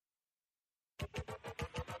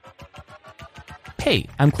Hey,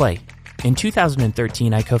 I'm Clay. In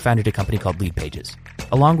 2013, I co-founded a company called Leadpages.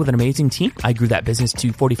 Along with an amazing team, I grew that business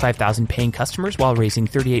to 45,000 paying customers while raising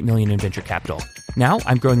 $38 million in venture capital. Now,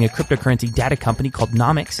 I'm growing a cryptocurrency data company called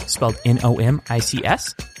Nomics, spelled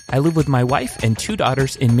Nomics. I live with my wife and 2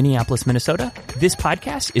 daughters in Minneapolis, Minnesota. This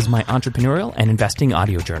podcast is my entrepreneurial and investing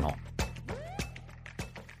audio journal.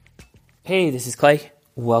 Hey, this is Clay.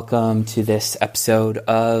 Welcome to this episode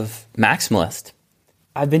of Maximalist.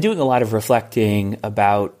 I've been doing a lot of reflecting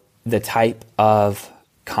about the type of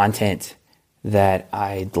content that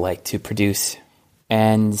I'd like to produce.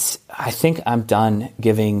 And I think I'm done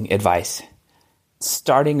giving advice.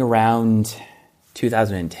 Starting around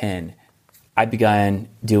 2010, I began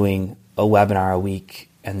doing a webinar a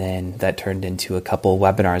week, and then that turned into a couple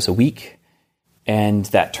webinars a week. And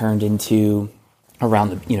that turned into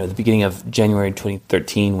around the beginning of January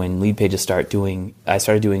 2013 when Leadpages I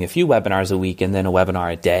started doing a few webinars a week and then a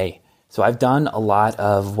webinar a day. So I've done a lot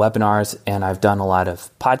of webinars and I've done a lot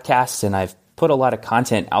of podcasts and I've put a lot of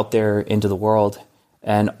content out there into the world,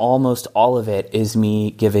 and almost all of it is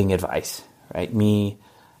me giving advice, right? Me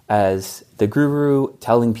as the guru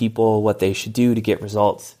telling people what they should do to get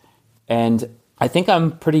results. And I think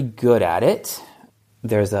I'm pretty good at it.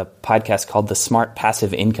 There's a podcast called the Smart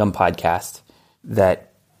Passive Income Podcast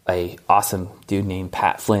that a awesome dude named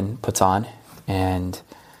Pat Flynn puts on. And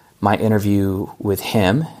my interview with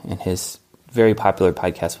him and his very popular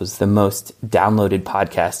podcast was the most downloaded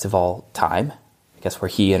podcast of all time, I guess, where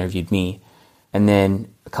he interviewed me. And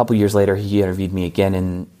then a couple years later, he interviewed me again,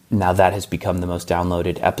 and now that has become the most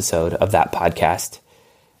downloaded episode of that podcast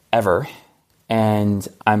ever. And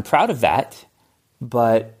I'm proud of that,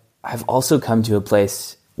 but I've also come to a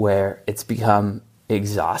place where it's become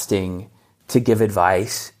exhausting to give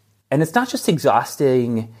advice. And it's not just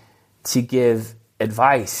exhausting to give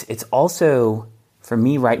advice. It's also, for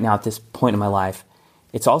me right now at this point in my life,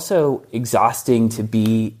 it's also exhausting to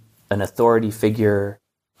be an authority figure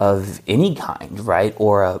of any kind, right?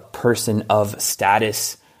 Or a person of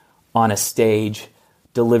status on a stage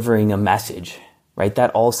delivering a message, right?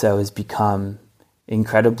 That also has become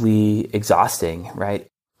incredibly exhausting, right?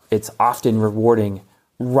 It's often rewarding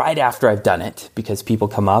right after I've done it because people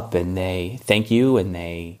come up and they thank you and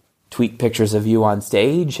they tweet pictures of you on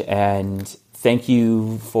stage and thank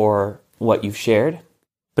you for what you've shared.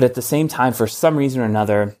 But at the same time, for some reason or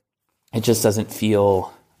another, it just doesn't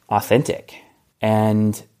feel authentic.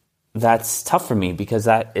 And that's tough for me because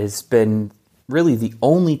that has been really the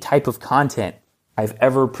only type of content I've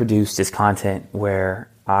ever produced is content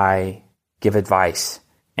where I give advice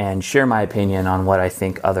and share my opinion on what I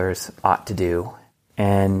think others ought to do.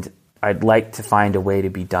 And I'd like to find a way to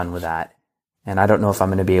be done with that. And I don't know if I'm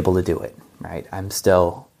going to be able to do it, right? I'm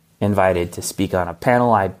still invited to speak on a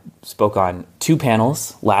panel. I spoke on 2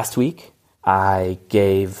 panels last week. I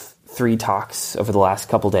gave 3 talks over the last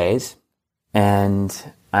couple days. And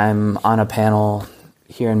I'm on a panel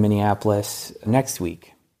here in Minneapolis next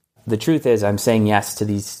week. The truth is I'm saying yes to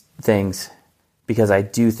these things because I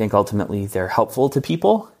do think ultimately they're helpful to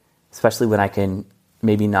people, especially when I can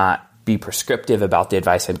maybe not be prescriptive about the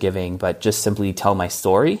advice I'm giving, but just simply tell my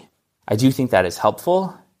story. I do think that is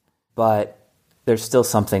helpful, but there's still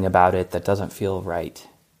something about it that doesn't feel right.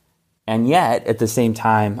 And yet, at the same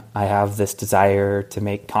time, I have this desire to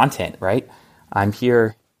make content, right? I'm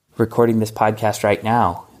here recording this podcast right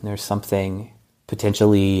now, and there's something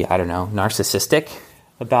potentially, narcissistic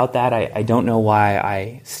about that. I don't know why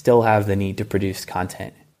I still have the need to produce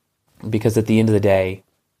content, because at the end of the day,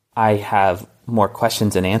 I have more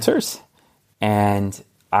questions than answers, and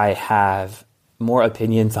I have more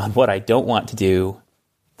opinions on what I don't want to do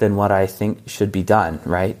than what I think should be done,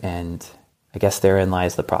 right? And I guess therein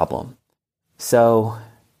lies the problem. So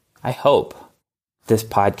I hope this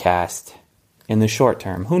podcast, in the short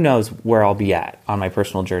term, who knows where I'll be at on my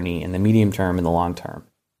personal journey in the medium term and the long term,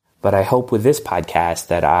 but I hope with this podcast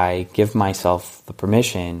that I give myself the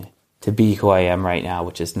permission to be who I am right now,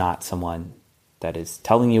 which is not someone that is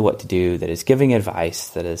telling you what to do, that is giving advice,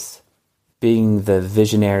 that is being the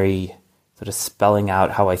visionary, sort of spelling out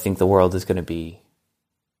how I think the world is going to be.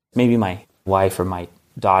 Maybe my wife or my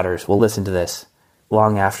daughters will listen to this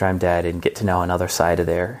long after I'm dead and get to know another side of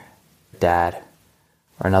their dad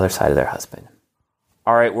or another side of their husband.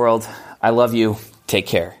 All right, world, I love you. Take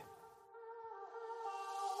care.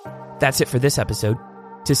 That's it for this episode.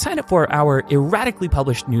 To sign up for our erratically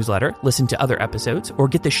published newsletter, listen to other episodes, or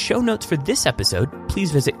get the show notes for this episode,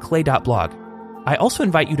 please visit clay.blog. I also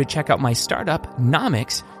invite you to check out my startup,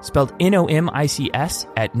 Nomics, spelled Nomics,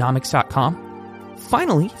 at nomics.com.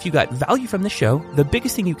 Finally, if you got value from the show, the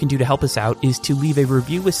biggest thing you can do to help us out is to leave a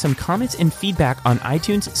review with some comments and feedback on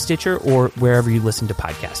iTunes, Stitcher, or wherever you listen to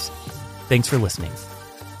podcasts. Thanks for listening.